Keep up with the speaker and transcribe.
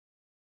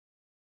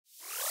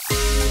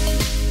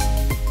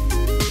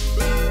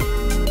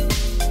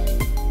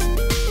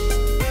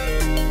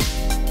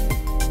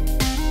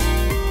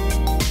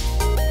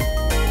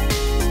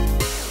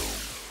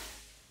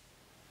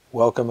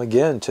Welcome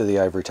again to the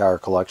Ivory Tower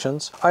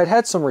Collections. I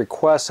had some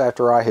requests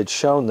after I had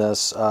shown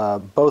this,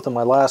 both in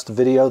my last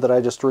video that I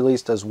just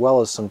released as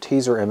well as some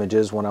teaser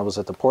images when I was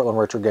at the Portland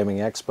Retro Gaming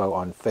Expo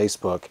on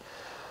Facebook.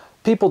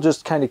 People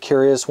just kind of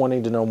curious,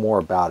 wanting to know more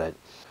about it.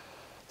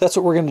 That's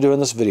what we're going to do in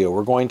this video.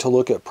 We're going to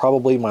look at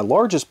probably my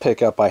largest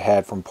pickup I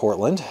had from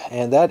Portland,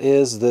 and that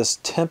is this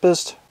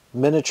Tempest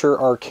miniature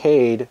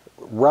arcade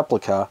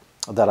replica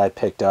that I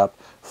picked up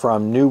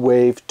from New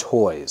Wave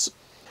Toys.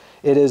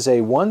 It is a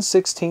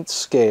 1/16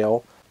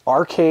 scale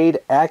arcade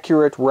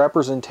accurate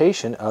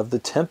representation of the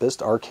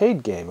Tempest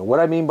arcade game. And what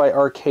I mean by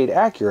arcade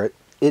accurate,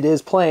 it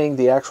is playing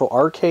the actual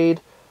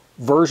arcade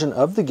version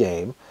of the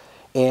game,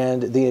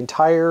 and the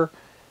entire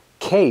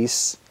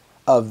case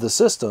of the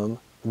system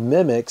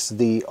mimics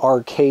the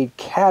arcade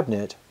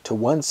cabinet to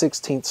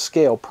 1/16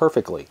 scale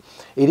perfectly.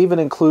 It even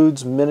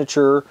includes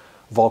miniature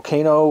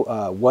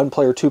volcano,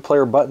 one-player,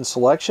 two-player button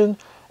selection,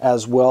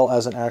 as well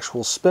as an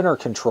actual spinner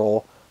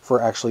control for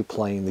actually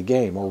playing the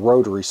game, or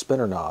rotary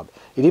spinner knob.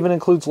 It even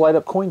includes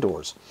light-up coin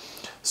doors.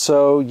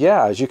 So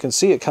yeah, as you can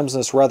see, it comes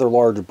in this rather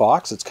large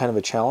box. It's kind of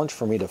a challenge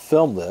for me to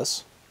film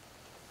this,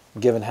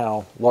 given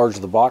how large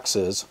the box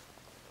is.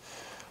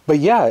 But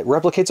yeah, it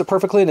replicates it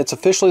perfectly, and it's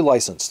officially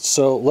licensed.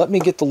 So let me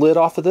get the lid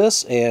off of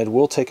this, and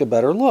we'll take a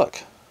better look.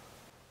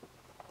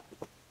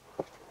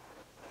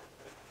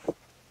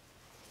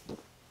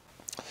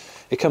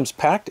 It comes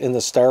packed in the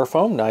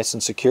styrofoam, nice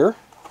and secure.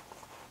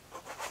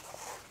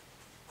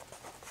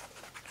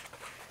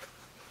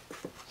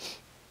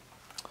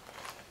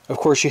 Of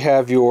course, you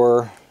have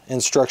your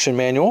instruction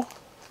manual.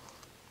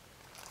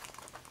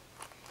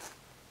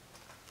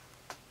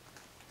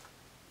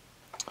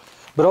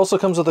 But it also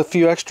comes with a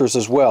few extras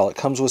as well. It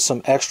comes with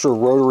some extra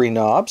rotary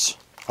knobs,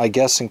 I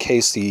guess in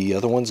case the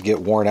other ones get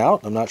worn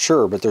out. I'm not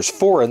sure, but there's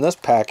 4 in this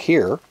pack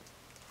here.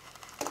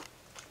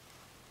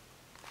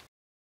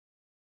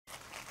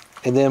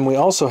 And then we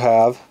also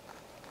have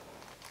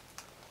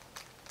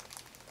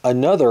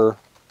another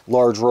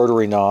large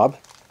rotary knob,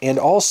 and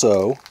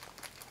also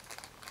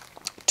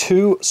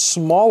 2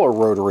 smaller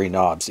rotary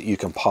knobs that you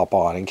can pop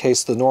on in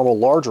case the normal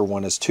larger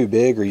one is too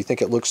big or you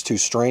think it looks too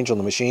strange on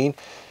the machine.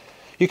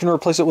 You can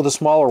replace it with a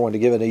smaller one to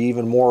give it an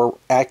even more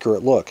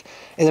accurate look.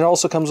 And it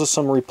also comes with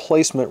some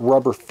replacement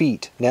rubber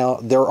feet. Now,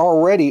 there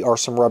already are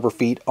some rubber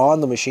feet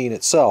on the machine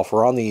itself,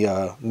 or on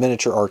the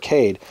miniature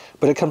arcade,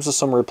 but it comes with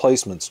some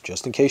replacements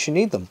just in case you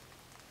need them.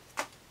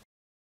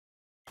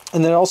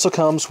 And then it also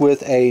comes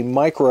with a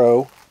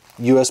micro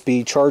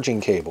USB charging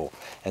cable,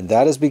 and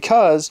that is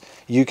because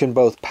you can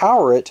both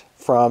power it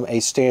from a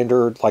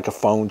standard, like a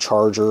phone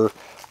charger,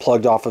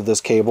 plugged off of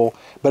this cable,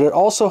 but it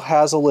also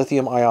has a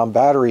lithium-ion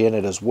battery in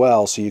it as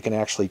well, so you can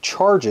actually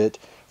charge it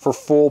for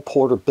full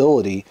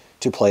portability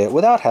to play it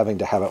without having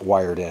to have it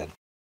wired in.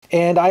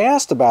 And I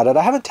asked about it.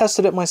 I haven't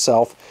tested it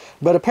myself,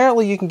 but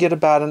apparently you can get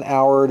about an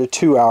hour to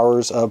 2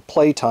 hours of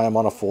playtime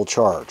on a full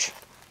charge.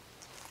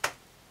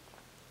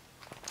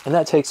 And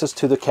that takes us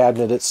to the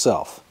cabinet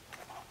itself.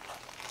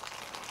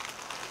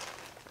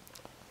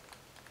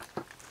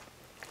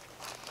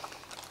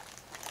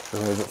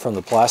 Remove it from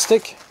the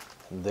plastic.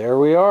 There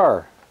we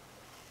are.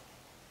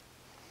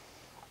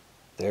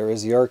 There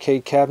is the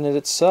arcade cabinet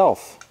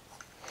itself.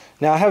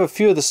 Now, I have a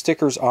few of the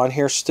stickers on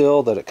here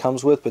still that it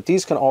comes with, but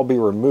these can all be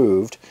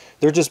removed.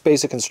 They're just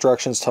basic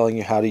instructions telling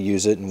you how to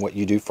use it and what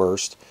you do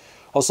first.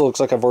 Also looks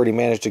like I've already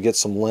managed to get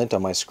some lint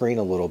on my screen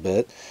a little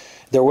bit.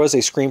 There was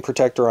a screen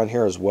protector on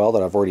here as well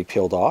that I've already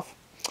peeled off.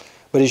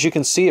 But as you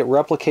can see, it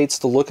replicates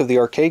the look of the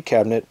arcade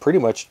cabinet pretty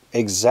much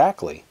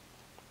exactly.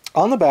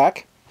 On the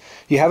back,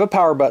 you have a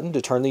power button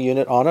to turn the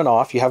unit on and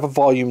off. You have a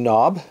volume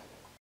knob.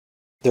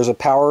 There's a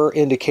power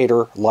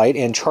indicator light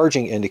and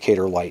charging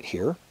indicator light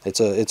here.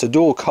 It's a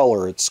dual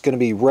color. It's going to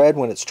be red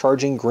when it's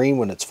charging, green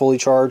when it's fully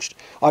charged.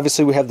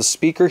 Obviously, we have the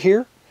speaker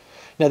here.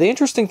 Now, the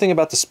interesting thing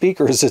about the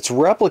speaker is it's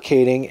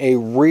replicating a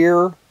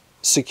rear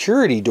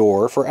security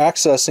door for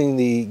accessing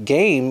the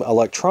game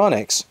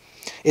electronics.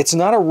 It's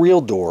not a real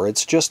door.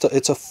 It's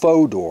a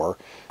faux door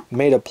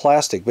made of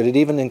plastic, but it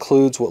even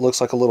includes what looks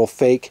like a little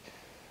fake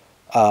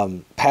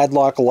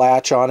padlock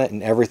latch on it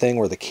and everything,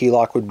 where the key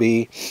lock would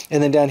be.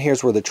 And then down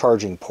here's where the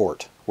charging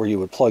port, where you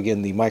would plug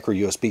in the micro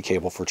USB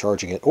cable for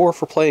charging it or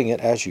for playing it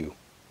as you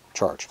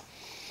charge.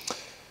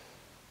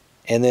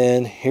 And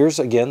then here's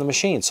again the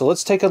machine. So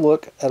let's take a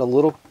look at a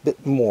little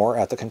bit more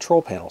at the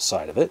control panel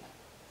side of it.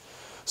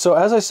 So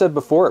as I said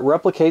before, it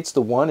replicates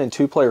the 1- and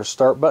 2-player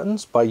start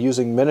buttons by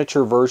using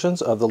miniature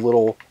versions of the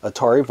little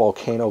Atari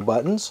Volcano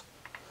buttons.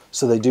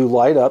 So they do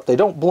light up. They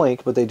don't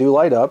blink, but they do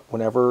light up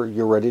whenever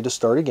you're ready to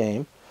start a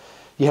game.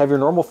 You have your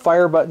normal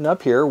fire button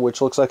up here, which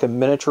looks like a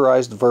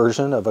miniaturized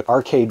version of an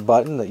arcade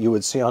button that you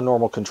would see on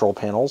normal control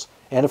panels.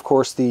 And of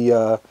course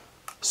the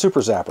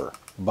Super Zapper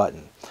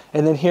button.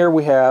 And then here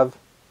we have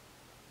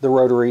the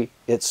rotary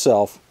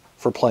itself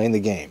for playing the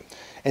game.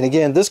 And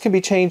again, this can be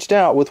changed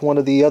out with one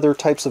of the other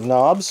types of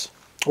knobs,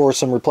 or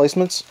some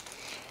replacements,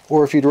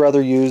 or if you'd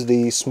rather use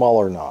the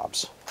smaller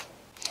knobs.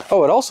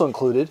 Oh, it also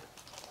included,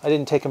 I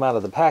didn't take them out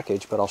of the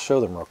package, but I'll show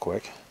them real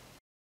quick.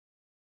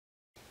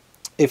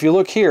 If you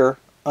look here,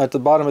 at the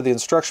bottom of the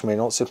instruction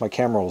manual, let's see if my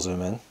camera will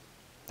zoom in.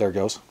 There it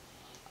goes.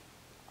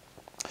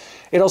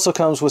 It also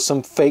comes with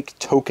some fake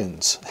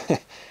tokens.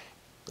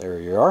 There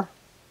you are.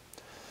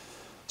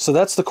 So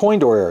that's the coin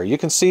door area. You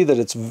can see that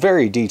it's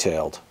very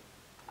detailed.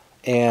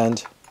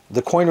 And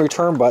the coin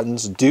return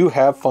buttons do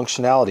have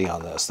functionality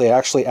on this. They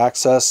actually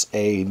access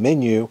a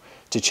menu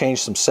to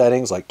change some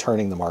settings, like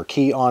turning the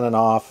marquee on and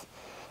off,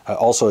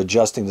 also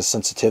adjusting the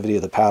sensitivity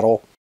of the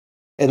paddle.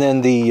 And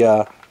then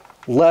the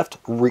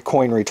left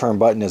coin return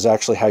button is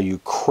actually how you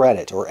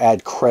credit or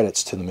add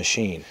credits to the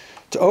machine.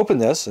 To open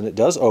this, and it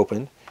does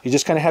open, you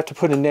just kind of have to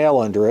put a nail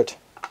under it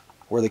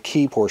where the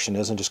key portion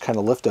is and just kind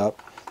of lift up.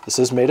 This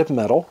is made of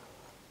metal.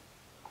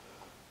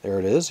 There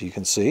it is, you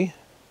can see.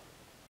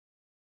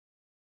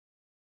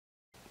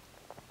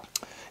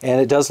 And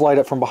it does light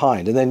up from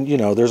behind. And then, you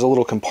know, there's a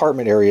little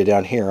compartment area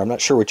down here. I'm not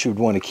sure what you would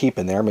want to keep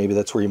in there. Maybe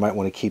that's where you might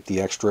want to keep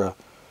the extra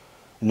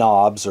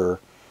knobs or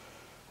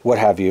what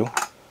have you.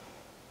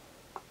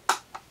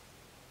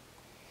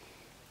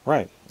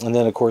 Right, and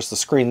then of course the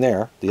screen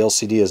there, the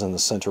LCD is in the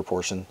center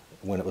portion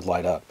when it would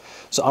light up.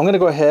 So I'm going to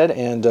go ahead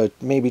and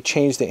maybe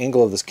change the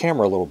angle of this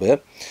camera a little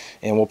bit,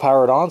 and we'll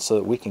power it on so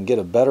that we can get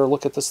a better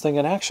look at this thing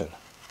in action.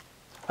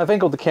 I've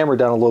angled the camera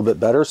down a little bit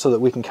better so that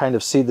we can kind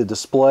of see the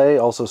display,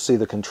 also see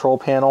the control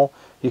panel.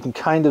 You can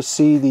kind of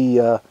see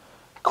the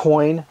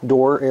coin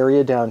door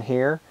area down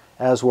here,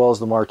 as well as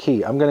the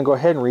marquee. I'm going to go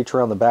ahead and reach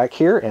around the back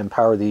here and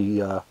power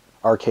the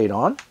arcade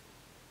on.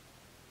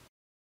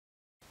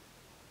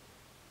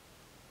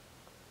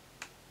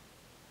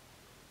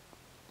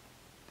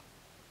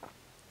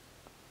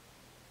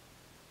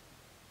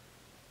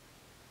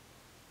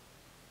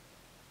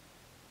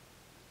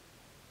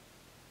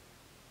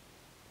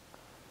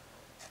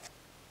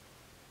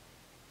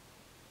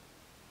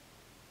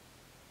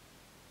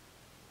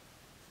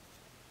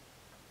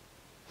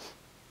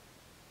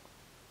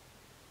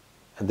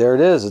 And there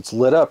it is, it's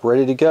lit up,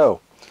 ready to go.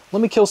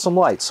 Let me kill some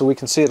lights so we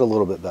can see it a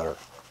little bit better.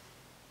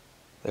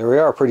 There we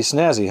are, pretty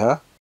snazzy, huh?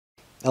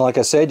 And like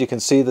I said, you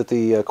can see that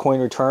the coin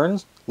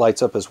returns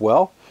lights up as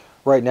well.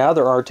 Right now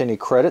there aren't any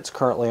credits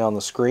currently on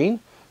the screen,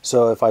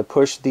 so if I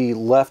push the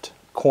left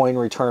coin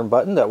return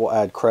button, that will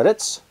add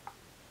credits.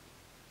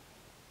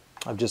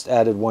 I've just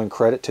added 1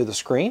 credit to the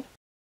screen.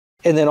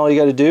 And then all you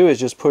got to do is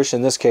just push,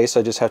 in this case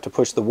I just have to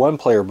push the 1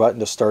 player button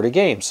to start a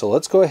game. So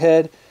let's go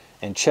ahead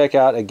and check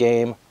out a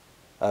game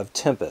of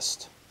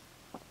Tempest.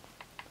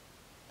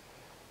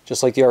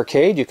 Just like the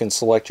arcade, you can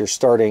select your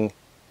starting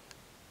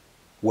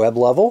web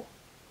level.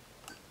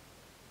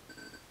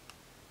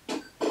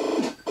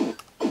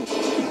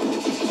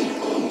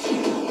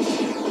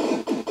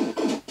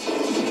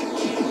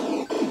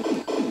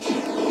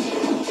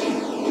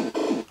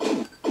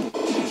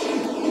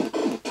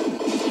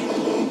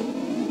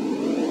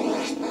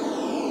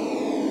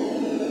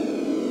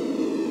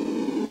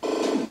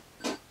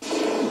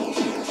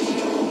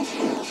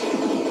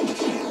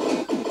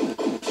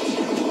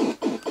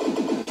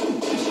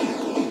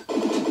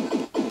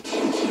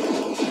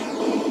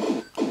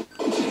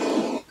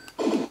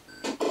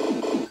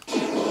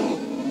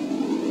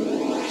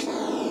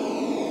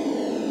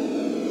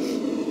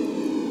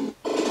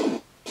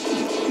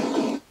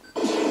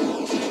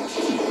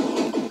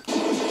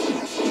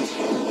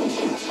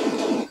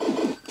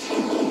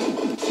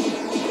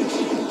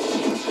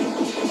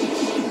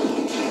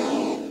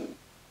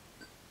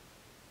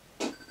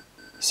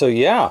 So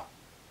yeah,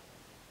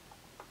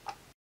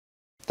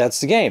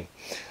 that's the game.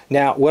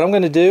 Now what I'm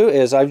going to do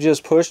is I've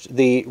just pushed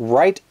the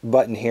right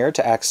button here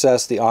to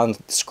access the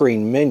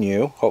on-screen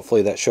menu.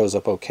 Hopefully that shows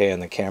up okay on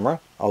the camera.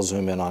 I'll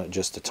zoom in on it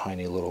just a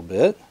tiny little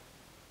bit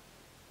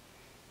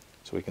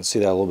so we can see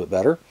that a little bit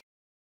better.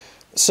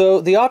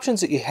 So the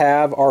options that you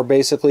have are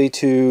basically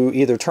to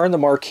either turn the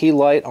marquee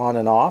light on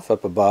and off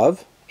up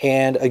above,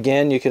 and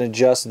again you can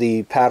adjust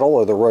the paddle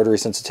or the rotary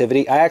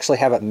sensitivity. I actually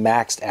have it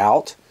maxed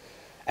out,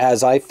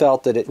 as I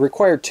felt that it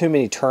required too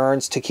many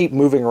turns to keep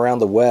moving around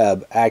the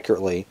web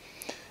accurately.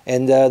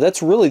 And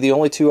that's really the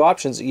only 2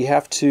 options that you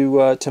have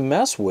to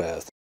mess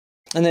with.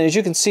 And then as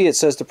you can see, it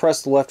says to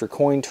press the left or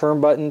coin turn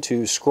button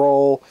to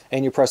scroll,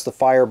 and you press the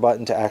fire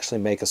button to actually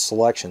make a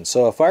selection.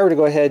 So if I were to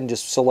go ahead and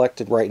just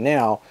select it right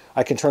now,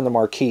 I can turn the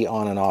marquee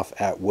on and off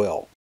at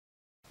will.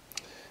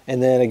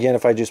 And then again,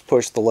 if I just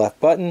push the left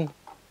button,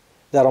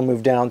 that'll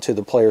move down to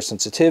the player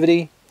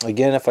sensitivity.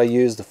 Again, if I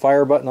use the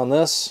fire button on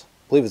this,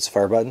 I believe it's the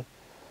fire button.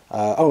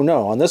 Oh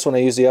no, on this one I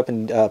use the up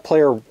and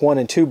player 1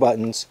 and 2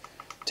 buttons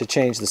to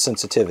change the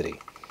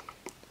sensitivity.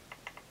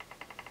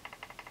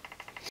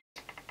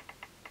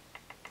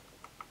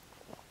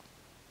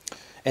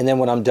 And then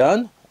when I'm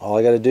done, all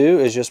I got to do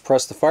is just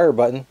press the fire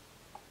button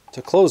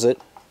to close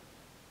it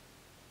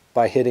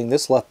by hitting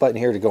this left button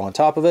here to go on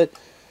top of it,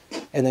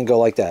 and then go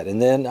like that. And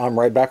then I'm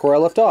right back where I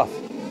left off.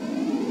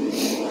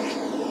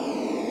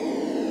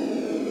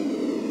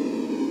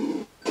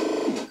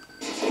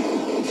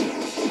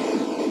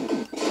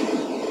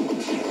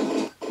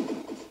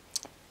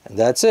 And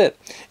that's it.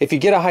 If you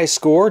get a high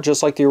score,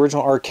 just like the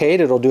original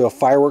arcade, it'll do a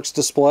fireworks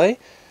display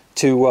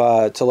to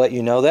let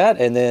you know that,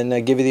 and then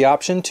give you the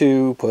option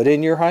to put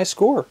in your high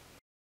score.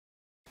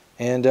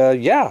 And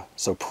yeah,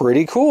 so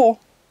pretty cool.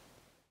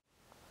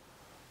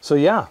 So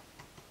yeah,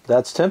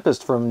 that's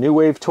Tempest from New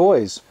Wave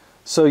Toys.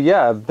 So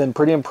yeah, I've been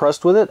pretty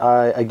impressed with it.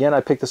 Again,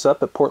 I picked this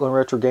up at Portland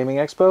Retro Gaming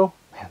Expo.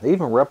 Man, they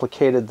even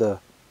replicated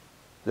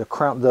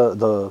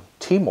the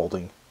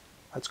T-molding.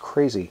 That's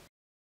crazy.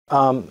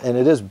 And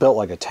it is built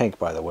like a tank,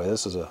 by the way.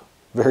 This is a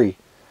very,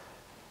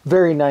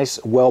 very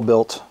nice,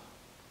 well-built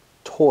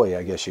toy,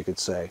 I guess you could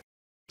say.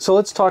 So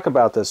let's talk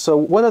about this. So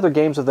what other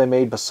games have they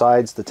made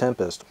besides the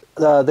Tempest?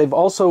 They've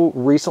also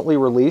recently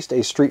released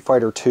a Street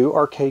Fighter II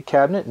arcade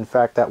cabinet. In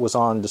fact, that was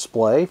on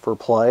display for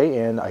play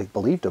and I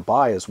believe to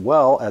buy as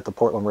well at the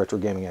Portland Retro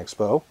Gaming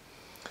Expo.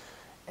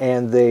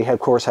 And they, of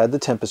course, had the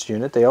Tempest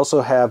unit. They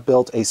also have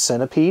built a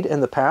Centipede in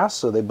the past.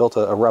 So they built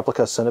a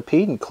replica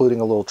Centipede, including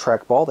a little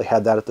trackball. They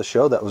had that at the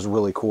show. That was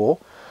really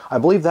cool. I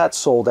believe that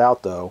sold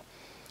out, though.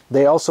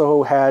 They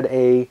also had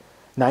a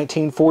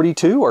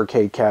 1942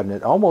 arcade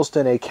cabinet, almost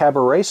in a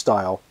cabaret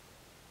style.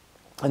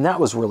 And that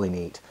was really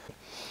neat.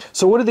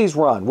 So what do these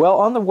run? Well,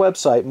 on the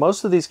website,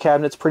 most of these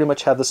cabinets pretty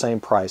much have the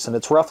same price. And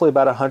it's roughly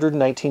about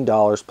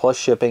 $119 plus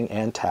shipping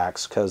and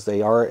tax, because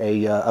they are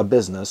a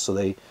business, so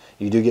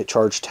you do get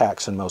charged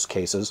tax in most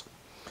cases.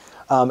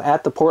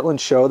 At the Portland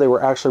show, they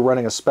were actually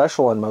running a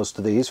special on most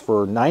of these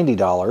for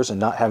 $90 and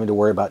not having to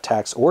worry about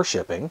tax or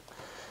shipping,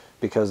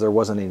 because there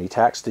wasn't any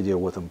tax to deal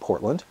with in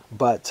Portland.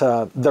 But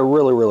they're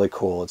really, really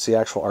cool. It's the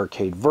actual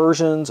arcade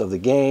versions of the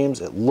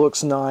games. It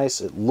looks nice.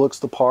 It looks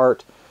the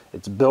part.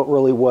 It's built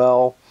really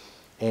well.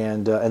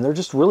 And they're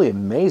just really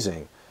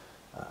amazing.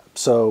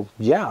 So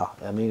yeah,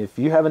 I mean, if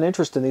you have an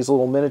interest in these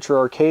little miniature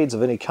arcades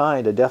of any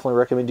kind, I definitely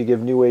recommend you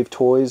give New Wave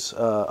Toys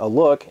a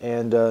look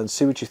and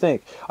see what you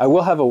think. I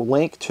will have a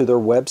link to their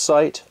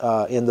website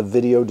in the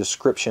video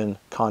description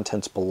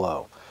contents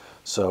below.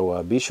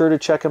 So be sure to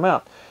check them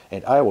out,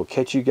 and I will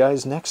catch you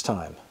guys next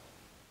time.